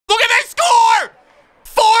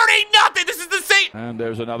And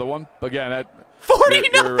there's another one. Again,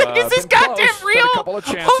 40-0. Is this goddamn real? A couple of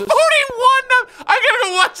chances. 41. I gotta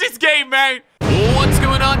go watch this game, man. What's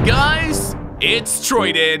going on, guys? It's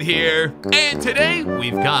Troydan here, and today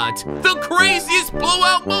we've got the craziest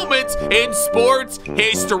blowout moments in sports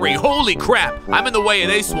history. Holy crap! I'm in the way of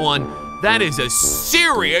this one. That is a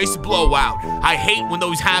serious blowout. I hate when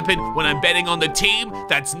those happen when I'm betting on the team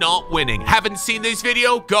that's not winning. Haven't seen this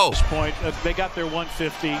video? Go. At this point, they got their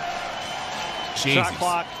 150. Jesus. Shot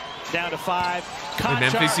clock down to 5.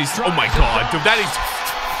 Memphis is, oh my God, dude, that is,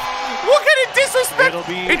 what kind of disrespect?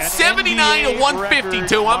 It's 79 to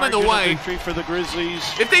 152. I'm in the way. For the Grizzlies.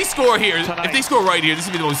 If they score here, if they score right here, this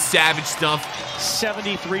is gonna be the most savage stuff.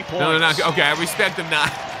 73 points. No, not okay. I respect them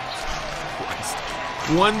not.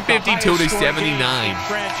 152 to 79.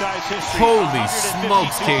 Holy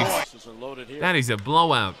smokes, kids! That is a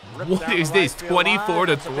blowout. What is this? 24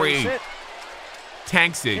 to 3.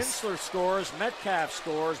 Texas. I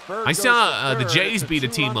saw the Jays beat a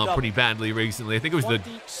team up pretty badly recently. I think it was the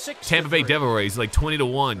Tampa Bay Devil Rays, like 20 to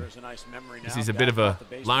 1. This is a bit of a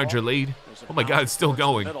larger lead. Oh my God, it's still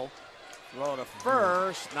going.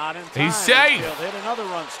 He's safe.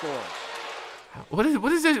 What is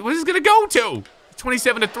this? What is this gonna go to?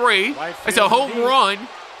 27 to 3. That's a home run.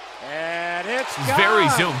 And it's very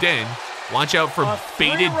zoomed in. Watch out for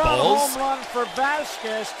baited balls. Home run for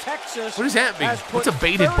Vasquez, Texas. What does that mean? What's a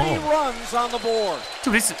baited ball? Runs on the board.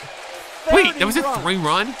 Dude, wait, that was a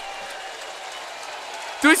 3-run?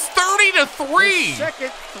 Dude, it's 30 to 3.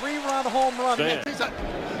 Second 3-run home run.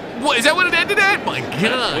 What, is that what it ended at? My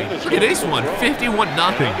God. Look at this one,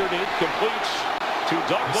 51-0. The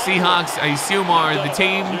Seahawks, I assume, are the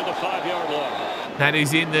team that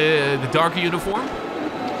is in the darker uniform.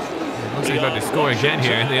 It looks like they're about to score again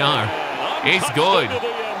here, and they are. It's good.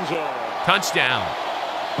 Touchdown.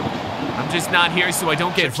 I'm just not here so I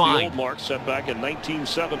don't get fined. Mark set back in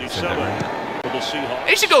 1977 for the Seahawks.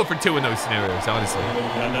 They should go for 2 in those scenarios, honestly.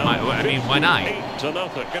 I mean, why not?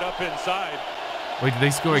 8-0. Get up inside. Wait, did they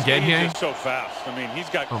score again here? He's so fast. I mean, he's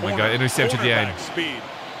got. Oh my God, interception at the end. Speed.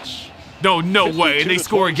 No way. And they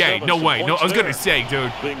score again. No way. No, I was gonna say,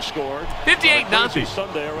 dude. Being scored. 58-0.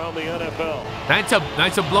 Sunday around the NFL. That's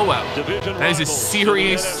a blowout. That is a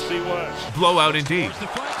serious blowout indeed.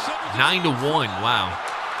 9 to 1. Wow.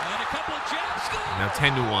 Now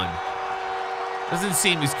 10 to 1. Doesn't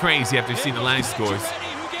seem as crazy after seeing the last scores.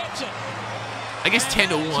 I guess 10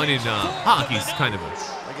 to 1 in hockey is kind of a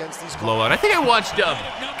blowout. I think I watched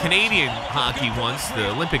Canadian hockey once, the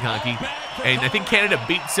Olympic hockey, and I think Canada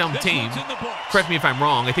beat some team. Correct me if I'm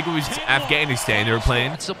wrong. I think it was Afghanistan they were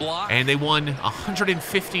playing, and they won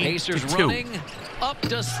 150 to 2. Up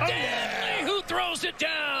to Stanley, who throws it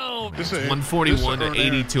down. 141 to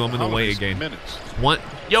 82. I'm in the way again.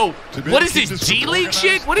 Yo, what is this G League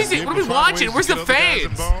shit? What is it? What are we watching? Where's the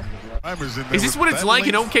fans? Is this what it's like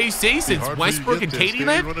in OKC since Westbrook and Katie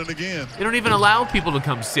left? They don't even allow people to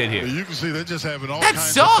come sit here. You can see they're just having all that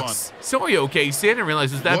kinds sucks. of fun. Sorry, OKC. I didn't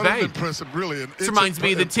realize it was that bad. This reminds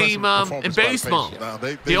me of the team in baseball,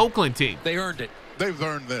 the Oakland team. They earned it. They've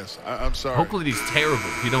earned this. I'm sorry. Oakland is terrible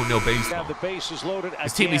if you don't know baseball.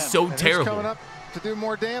 This team is so terrible that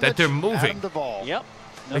they're moving. Yep.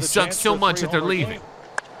 They suck so much that they're leaving.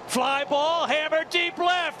 Fly ball, hammer deep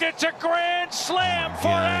left. It's a grand slam for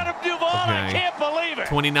Adam Duvall. I can't believe it.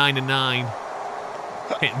 29 to 9.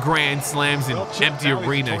 Hitting grand slams in empty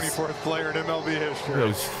arenas. 24th player in MLB history.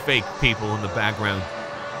 Those fake people in the background.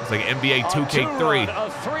 It's like NBA 2K3. A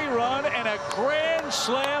 3-run and a grand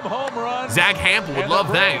slam home run. Zach Hampel would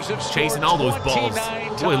love that. Chasing all those balls.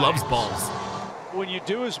 Boy, loves balls. When you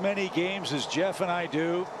do as many games as Jeff and I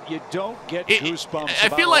do, you don't get goosebumps. I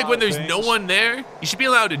feel like when there's no one there, you should be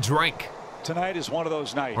allowed to drink. Tonight is one of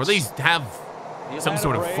those nights. Or at least have some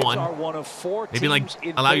sort of fun. Maybe like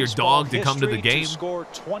allow your dog to come to the game.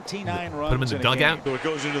 Put him in the dugout. So it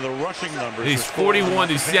goes into the rushing numbers. It is 41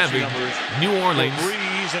 to 7. New Orleans.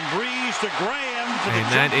 Breeze to Graham. And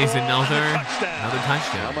that is another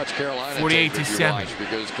touchdown. How much Carolina 48 to 7.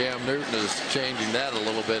 Because Cam Newton is changing that a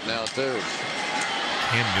little bit now too.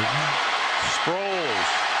 Cam Newton? Sproles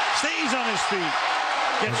stays on his feet.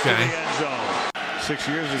 Gets to the end zone. 6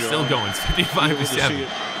 years ago. Still going. 55 to 7.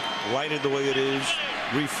 Lighted the way it is,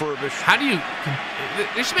 refurbished. How do you?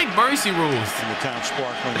 They should make mercy rules. In the town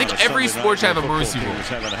sparkling. I think every sport should have a mercy rule. I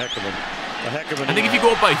think if you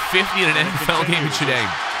go up by 50 in an NFL game, it should end.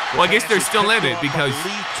 Well, I guess they're still in it because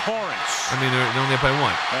Lee Torrance. I mean they're only up by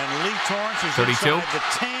what? And Lee Torrance is 32. The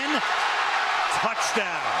 10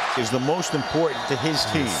 touchdown is the most important to his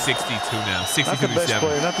team. 62 now. 62 not the to best 7.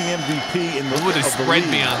 player, not the MVP in the What would the spread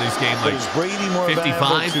be on this game? Like is Brady more 55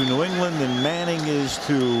 valuable to New England than Manning is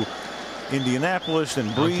to Indianapolis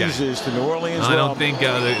and Breeze is to New Orleans. I don't think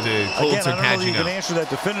the Colts are catching up. I don't know you can answer that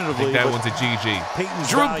definitively. I think that one's a GG. Peyton's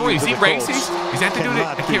Drew value Brees, to he the racist? Colts Is that the dude?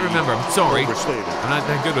 I can't remember. I'm sorry. I'm not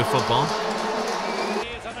that good with football. I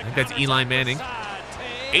think that's Eli Manning.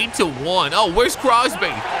 8-1. Oh, where's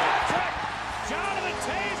Crosby?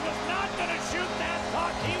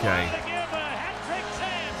 Okay.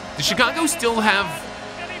 Does Chicago still have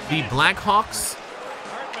the Blackhawks?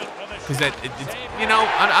 Because you know,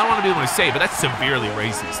 I don't want to be able to say, but that's severely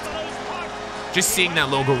racist. Just seeing that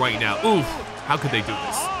logo right now. Oof. How could they do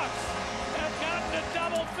this?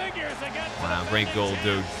 Wow, great goal,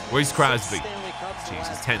 dude. Where's Crosby?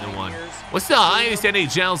 Jesus, 10-1. What's the highest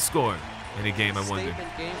NHL score in a game, I wonder?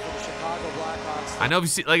 I know,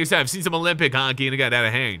 like I said, I've seen some Olympic hockey and it got out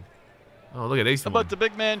of hand. Oh, look at this one. How about the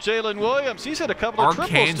big man, Jalen Williams? He's had a couple of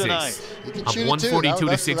triples tonight. Up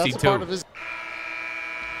 142-62.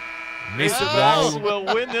 Miss Wall will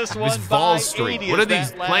win this one by 80. What are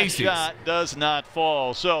these places? Shot does not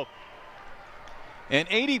fall. So, an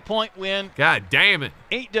 80-point win. God damn it.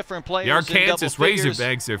 8 different players. The Arkansas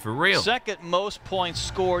Razorbacks are for real. Second most points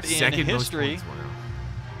scored in history. Most points,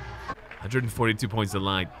 wow. 142 points to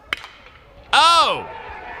line. Oh!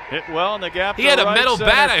 Hit well in the gap. He had a metal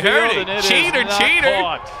bat. I heard it.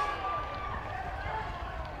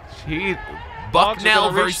 Cheater.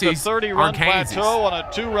 Bucknell versus the 30-run Arkansas. plateau on a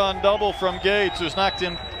 2-run double from Gates, who's knocked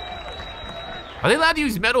in. Are they allowed to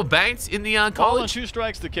use metal bats in the college? Ball and 2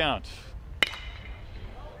 strikes to count.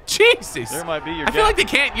 Jesus. There might be your I feel like they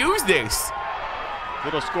can't use this.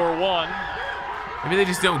 It'll score 1. Maybe they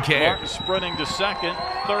just don't care. Martin sprinting to second.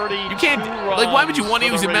 30. You can't. Like, why would you want to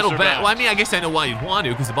use a metal bat? Well, I mean, I guess I know why you'd want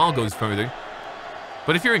to, because the ball goes further.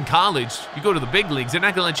 But if you're in college, you go to the big leagues, they're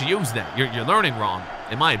not going to let you use that. You're learning wrong,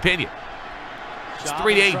 in my opinion. It's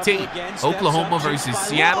 3-18. Oklahoma versus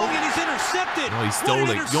Seattle. Oh, he stole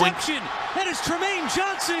it. Yoink. That is Tremaine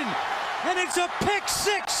Johnson, and it's a pick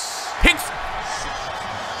 6. Pick 6!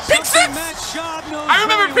 I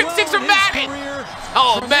remember pick 6 from Madden.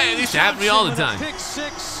 Oh man, it used to happen to me all the time.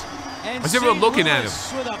 Why's everyone looking at him?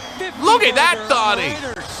 Look at that thotty.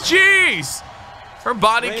 Jeez. Her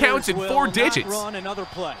body counts in 4 digits. Run another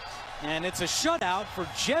play. And it's a shutout for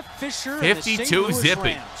Jeff Fisher. 52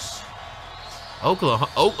 zipping. Oklahoma.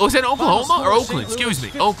 Oh, was that Oklahoma or Oakland? Excuse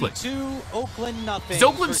me, Oakland. Does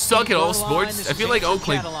Oakland suck at all sports? I feel like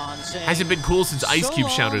Oakland hasn't been cool since Ice Cube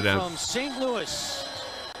shouted out.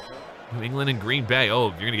 New England and Green Bay.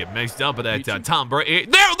 Oh, you're gonna get mixed up with that Tom Brady.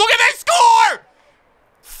 There, look at that score!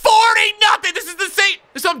 40-0. This is the same.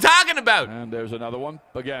 This is what I'm talking about. And there's another one.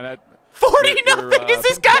 Again, 40-0. Is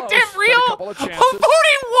this goddamn real? Oh, 41-0.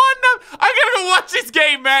 I gotta go watch this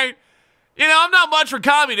game, man. You know, I'm not much for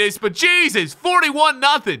communists, but Jesus,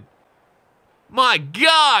 41-0. My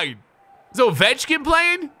God. Is Ovechkin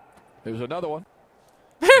playing? There's another one.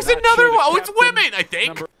 There's another one. Oh, it's women, I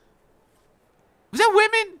think. Was that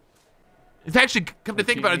women? It's actually, come to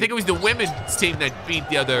think about it, I think it was the women's team that beat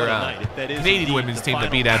the other Canadian women's team that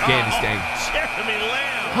beat Afghanistan.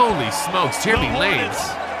 Holy smokes, Jeremy Lane.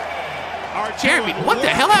 Jeremy, what the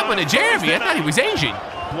hell happened to Jeremy? I thought he was Asian.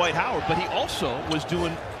 Dwight Howard, but he also was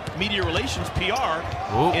doing media relations PR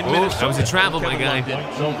in Minnesota. That was a travel, my guy.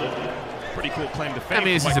 Pretty cool claim to fame. I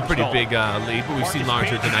mean, this is a pretty big lead, but we've seen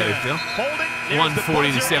larger tonight, I feel.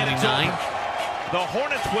 140-79. The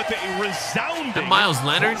Hornets with a resounding Miles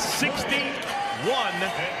Leonard. 61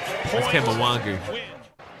 That's Kemba Walker.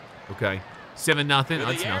 Okay. 7-0. That's nothing.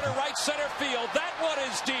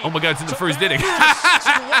 Oh my God, it's in the first inning. Yo,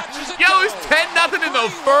 it's 10-0 in the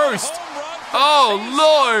first. Oh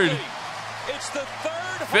Lord. It's the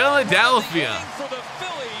third Philadelphia. for the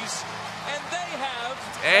Phillies, and they have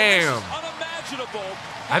damn. Unimaginable.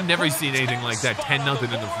 I've never seen anything like that. 10-0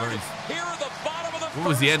 in the first. What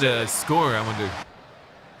was the end of the score, I wonder?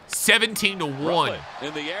 17-1.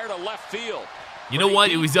 In the air to left field. You know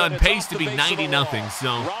what? It was on pace to be 90-0 ,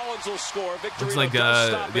 so looks like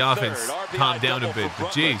the offense calmed down a bit.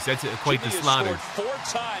 But geez, that's quite the slaughter. 4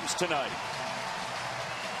 times tonight.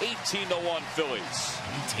 18-1 Phillies.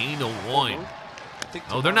 18-1.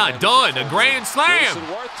 Oh, they're not done. A grand slam.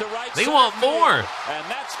 They want more. And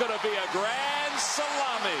that's going to be a grand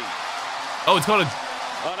salami. Oh, it's called a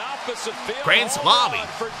An opposite field grand salami.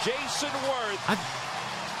 For Jason Worth.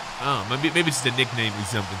 Oh, maybe it's just a nickname or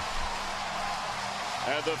something.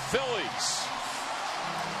 And the Phillies.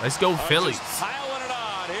 Let's go Phillies.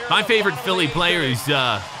 My favorite Philly player is they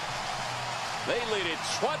lead it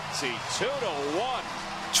 22-1.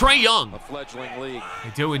 Trae Young. A fledgling league.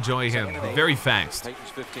 I do enjoy him. Very fast.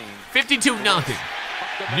 52-0.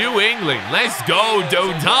 New England. Let's go,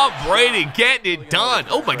 dude. Tom Brady getting it done.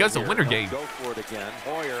 Oh my God, it's a winner game. Go for it again.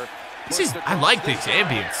 Hoyer I like this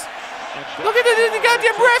ambience. Look at the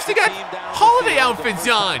goddamn refs. They got holiday outfits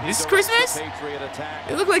on. This is Christmas?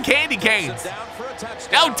 They look like candy canes.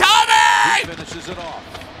 No, Tommy!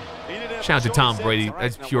 Shout out to Tom Brady.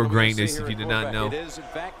 That's pure greatness if you did not know.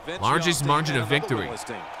 Largest margin of victory.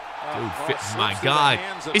 Dude, my God.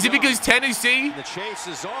 Is it because Tennessee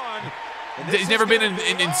has never been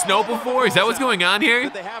in snow before? Is that what's going on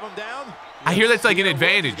here? I hear that's like an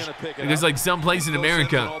advantage. Because like some places in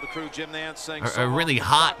America are really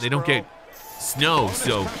hot. They don't get snow,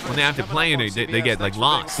 so when they have to play in it, they get like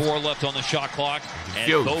lost. 4 left on the shot clock, and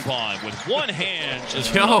Yo. Boban with one hand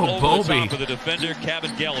just Yo, over the Bobby. top of the defender,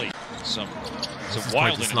 Cabin-Gelly. Some Quite wild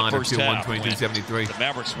the in the slaughter first too, half. 122-73. The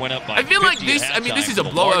Mavericks went up by I feel like 50 this, at I mean, this halftime, is a the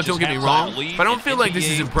blowout, don't get me largest wrong, halftime lead but I don't in feel like this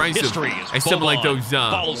is NBA impressive history as something like those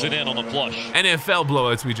follows it in on the flush. NFL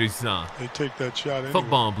blowouts we just saw. They take that shot anyway.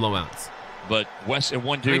 Football blowouts. But West and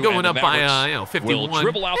 1-2, They're going and the up by, Mavericks 51. will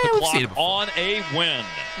dribble out Yeah, the we've seen it clock before. on a win.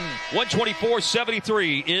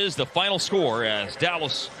 124-73 is the final score as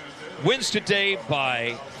Dallas wins today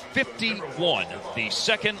by 51, the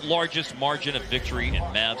second largest margin of victory in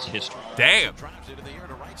Mavs history. Damn.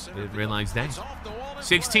 Didn't realize that.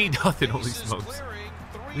 16-0, holy smokes.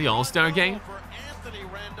 The All-Star game?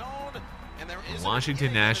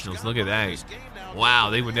 Washington Nationals, look at that. Wow,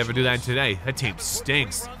 they would never do that today. That team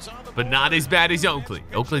stinks. But not as bad as Oakland.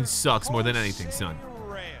 Oakland sucks more than anything, son.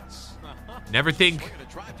 Never think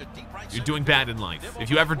you're doing bad in life. If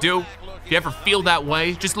you ever do, if you ever feel that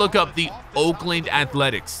way, just look up the Oakland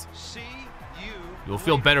Athletics. You'll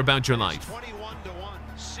feel better about your life. What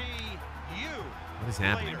is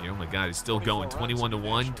happening here? Oh my God, it's still going.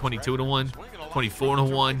 21-1, 22-1,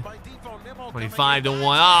 24-1,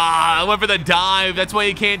 25-1. Ah, I went for the dive. That's why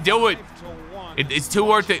you can't do it. It's too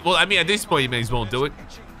worth it. Well, I mean, at this point, you may as well do it.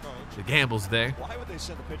 The gamble's there. Why would they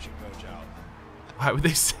send the pitching coach out? Why would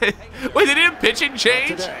they say? Wait, they didn't pitching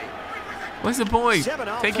change? What's the point?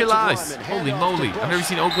 Take your loss. Holy moly. I've never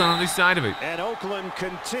seen Oakland on this side of it. And Oakland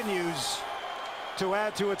continues to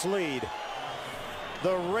add to its lead.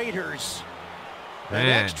 The Raiders. An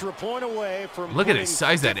Man. extra point away from Look at the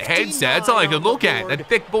size of that headset. That's all I could look at. That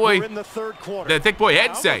thick boy. That thick boy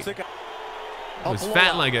headset. It was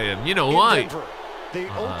fat like a, you know what? The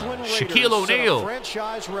Oakland Raiders Shaquille O'Neal. set a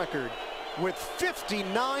franchise record with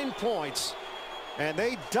 59 points, and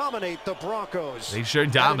they dominate the Broncos. They sure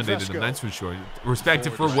dominated them, that's for sure.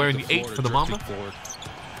 Respected for wearing the 8 for the Mamba.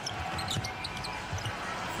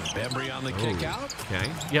 Bembry on the kick out. Okay.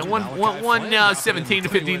 Yeah, 117 to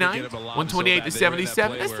 59. 128 to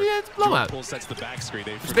 77. That's a blowout. It's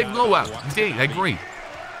a big blowout. Indeed, I agree.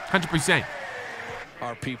 100%.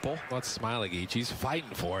 Our people. Let's smile at each. He's fighting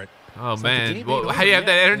for it. Oh, man. Well, how do you have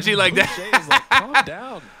that energy like that? Calm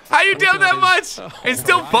down. How you down that much? And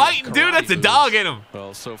still fighting, dude. That's a dog in him.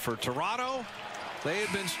 Well, so for Toronto, they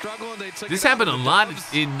had been struggling. This happened a lot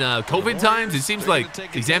in COVID times. It seems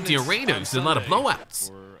like these empty arenas, there's a lot of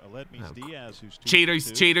blowouts.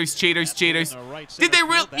 Cheaters. Did they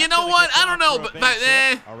real? You know what? I don't know, but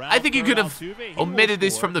I think you could have omitted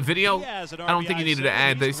this from the video. I don't think you needed to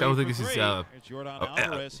add this. I don't think this is. I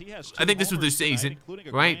think this was the season,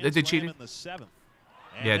 right? That they cheated.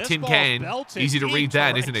 Yeah, tin can. Easy to read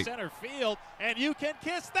that, isn't it? And you can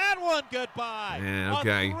kiss that one goodbye. Yeah,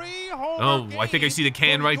 okay. Oh, I think I see the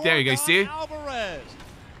can right there. You guys see it?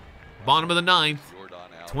 Bottom of the 9th.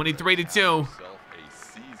 23-2.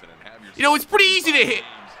 You know, it's pretty easy to hit.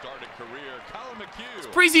 It's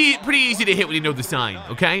pretty easy to hit when you know the sign,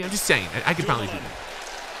 okay? I'm just saying. I could probably do that.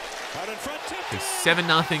 Okay,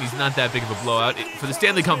 7-0 is not that big of a blowout. For the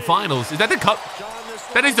Stanley Cup Finals, is that the Cup?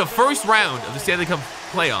 That is the first round of the Stanley Cup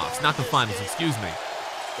playoffs, not the finals, excuse me.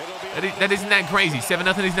 That isn't that crazy.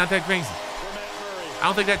 7-0 is not that crazy. I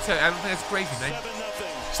don't think that's crazy, man.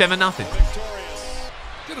 7-0.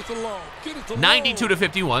 92 to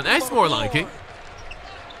 51. That's more like it.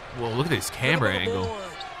 Whoa, look at this camera angle.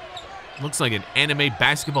 Looks like an anime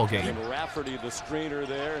basketball game.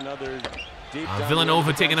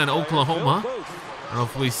 Villanova taking on Oklahoma. I don't know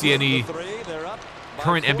if we see any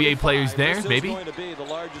current NBA players there, maybe.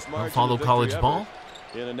 I'll follow college ball.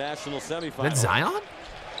 That's Zion?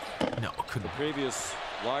 No, it couldn't be.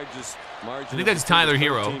 I think that's Tyler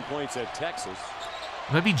Hero.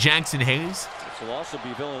 Might be Jackson Hayes.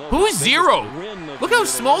 Who's Zero? Look how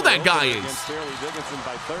small that guy is.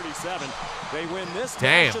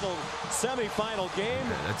 Damn.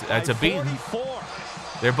 That's a beat.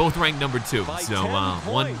 They're both ranked number 2, so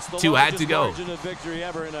 1-2 had to go.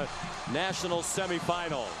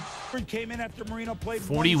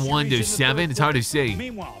 41-7. It's hard to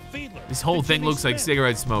see. This whole thing looks like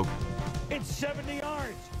cigarette smoke. It's 70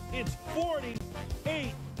 yards. It's 48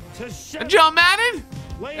 And John Madden?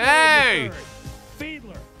 Hey!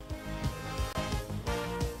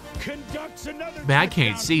 Man, I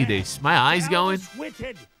can't see this. My eyes going.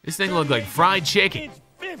 This thing looked like fried chicken.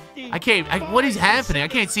 I can't. What is happening? I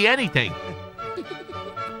can't see anything.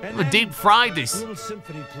 I'm gonna deep fried this. Little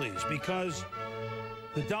symphony, please, because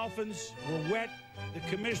the Dolphins were wet. The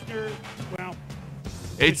commissioner, well.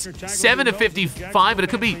 It's 7 to 55, but it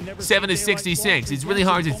could be 7 to 66. It's really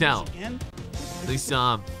hard to tell. This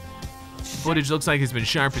footage looks like it's been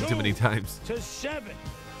sharpened too many times.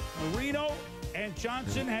 Marino and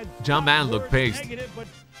Johnson had John Madden looked pissed.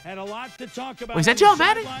 Had a lot to talk about. Wait, is that John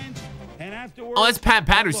Madden? Oh, that's Pat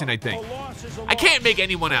Patterson, I think. I can't make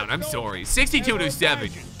anyone out. I'm sorry. 62 to 7.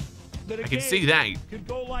 I can see that.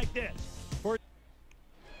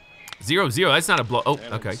 0-0. That's not a blow. Oh,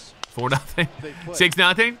 okay. 4-0.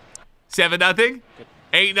 6-0. 7-0.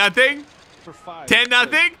 8-0.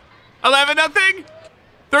 10-0. 11-0.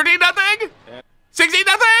 13-0.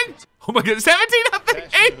 16-0. Oh my God. 17-0.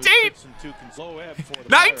 18.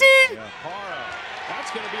 19.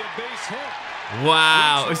 That's going to be a base hit.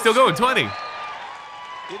 Wow. It's still going. 20.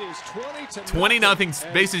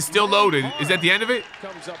 20-0. Base is still loaded. Is that the end of it?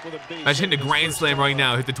 Imagine hitting a grand slam right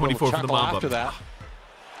now. Hit the 24 for the Mamba. What is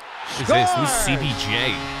this? Who's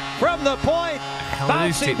CBJ? From the point,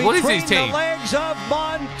 what is his team? The legs of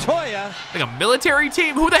Montoya. Like a military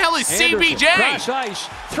team? Who the hell is CBJ? Cross ice.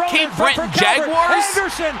 Cape Breton Jaguars?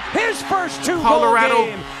 Anderson, his first Colorado,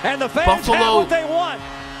 game. And the fans Buffalo, have what they want.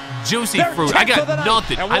 Juicy Fruit. I got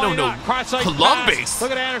nothing. I don't know. Columbus.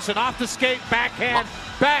 Look at Anderson off the skate, backhand,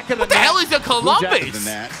 back of the What the hell is the Columbus?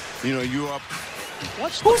 You know, you up.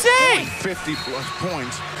 Who's that? 50 plus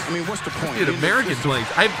points. I mean, what's the point? Dude, American plays.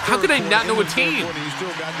 How could I not know a team?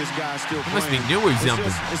 It must be new or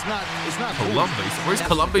something. It's not Columbus. Where's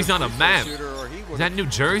Columbus on a map? Is that New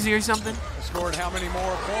Jersey or something? Scored how many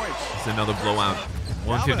more points? It's another blowout.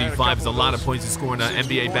 155 is a lot of points to score in an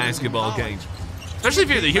NBA basketball game. Especially if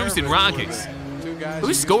you're the Houston Rockets.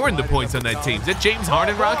 Who's scoring the points on that team? Is that James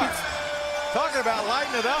Harden Rockets? Talking about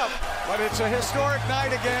lighting it up, but it's a historic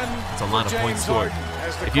night again. It's a lot of points scored.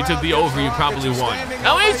 If you took the over, you probably won.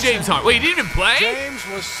 Oh, it's James Harden. Wait, he didn't even play? James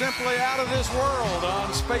was simply out of this world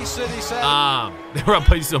on Space City 7. They were up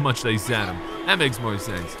by so much they sat him. That makes more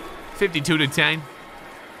sense. 52 to 10.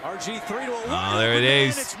 RG3 to 11. Oh, there it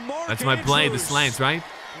is. That's my play, the slants, right?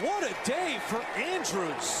 What a day for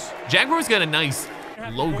Andrews. Jaguars got a nice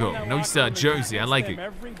logo, nice jersey. I like it.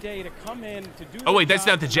 Oh, wait, that's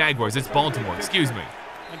not the Jaguars. It's Baltimore. Excuse me.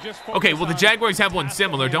 Okay, well, the Jaguars have one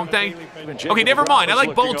similar, don't they? Okay, never mind. I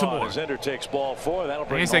like Baltimore.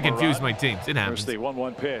 I guess I confused my teams. It happens. The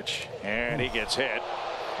 1-1 pitch, and he gets hit.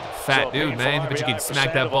 Fat dude, man. But you can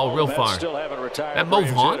smack that ball real far. That Mo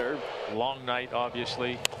Vaughn? Long night,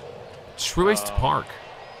 obviously. Truist Park.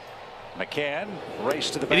 McCann race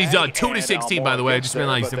to the bag. It is 2 to 16, by the way. I just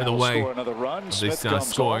realized him in the way of this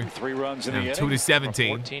score. 3 runs in now 2 to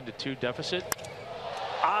 17. 14 to 2 deficit.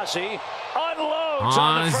 Ozzie unloads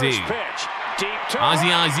on the first pitch. Deep turn. Ozzie.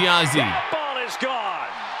 That ball is gone.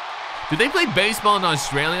 Do they play baseball in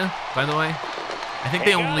Australia, by the way? I think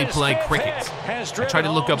they only play cricket. I tried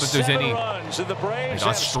to look up if there's any like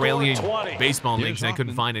Australian baseball leagues, and I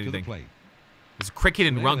couldn't find anything. There's cricket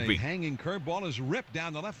and rugby. Hanging curveball is ripped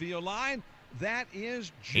down the left field line. That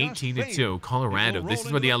is 18 to 2, Colorado. This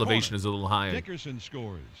is where the elevation is a little higher. Dickerson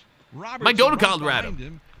scores. Might go to Colorado.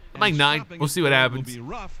 I might not. We'll see what happens.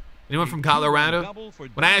 Anyone from Colorado?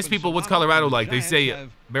 When I ask people what's Colorado like, they say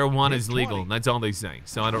marijuana is legal, and that's all they say.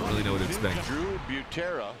 So I don't really know what to expect.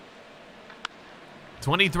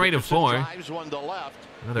 23 to 4.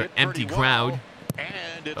 Another empty crowd.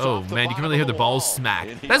 Oh, man, you can really hear the balls smack.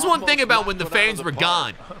 That's one thing about when the fans were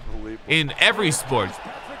gone in every sport.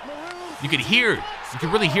 You could hear it. You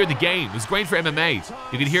could really hear the game. It was great for MMA.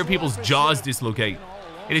 You could hear people's jaws dislocate.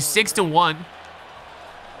 It is 6 to 1.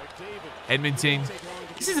 Edmonton.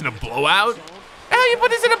 This isn't a blowout. Hell, you put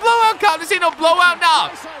this in a blowout count. This ain't no blowout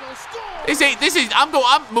now.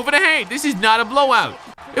 I'm moving ahead. This is not a blowout.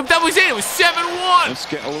 If that was it was 7-1. Let's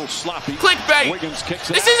get a little sloppy. Clickbait.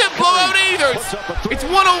 This isn't blowout either. It's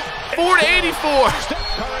 104 to 84.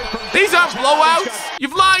 These aren't blowouts.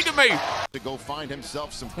 You've lied to me.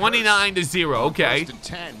 29 to 0. Okay.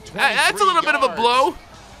 That's a little bit of a blow.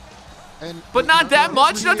 But not that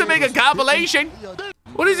much. Not to make a compilation.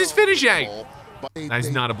 What is this finish at? That's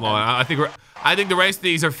not a blowout. I think the rest of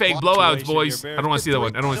these are fake blowouts, boys. I don't want to see that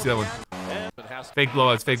one. I don't want to see that one. Fake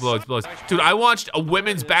blowouts, fake blowouts, blowouts. Dude, I watched a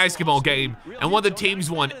women's basketball game, and one of the teams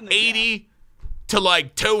won 80 to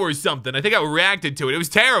like 2 or something. I think I reacted to it. It was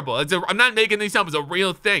terrible. I'm not making these up. It's a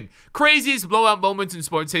real thing. Craziest blowout moments in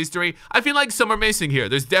sports history. I feel like some are missing here.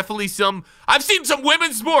 There's definitely some. I've seen some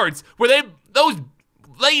women's sports where those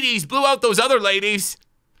ladies blew out those other ladies.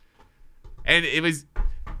 And it was,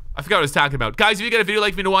 I forgot what I was talking about. Guys, if you got a video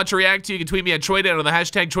like me to watch or react to, you can tweet me at Troydan on the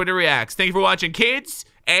hashtag TroydanReacts. Thank you for watching, kids,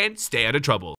 and stay out of trouble.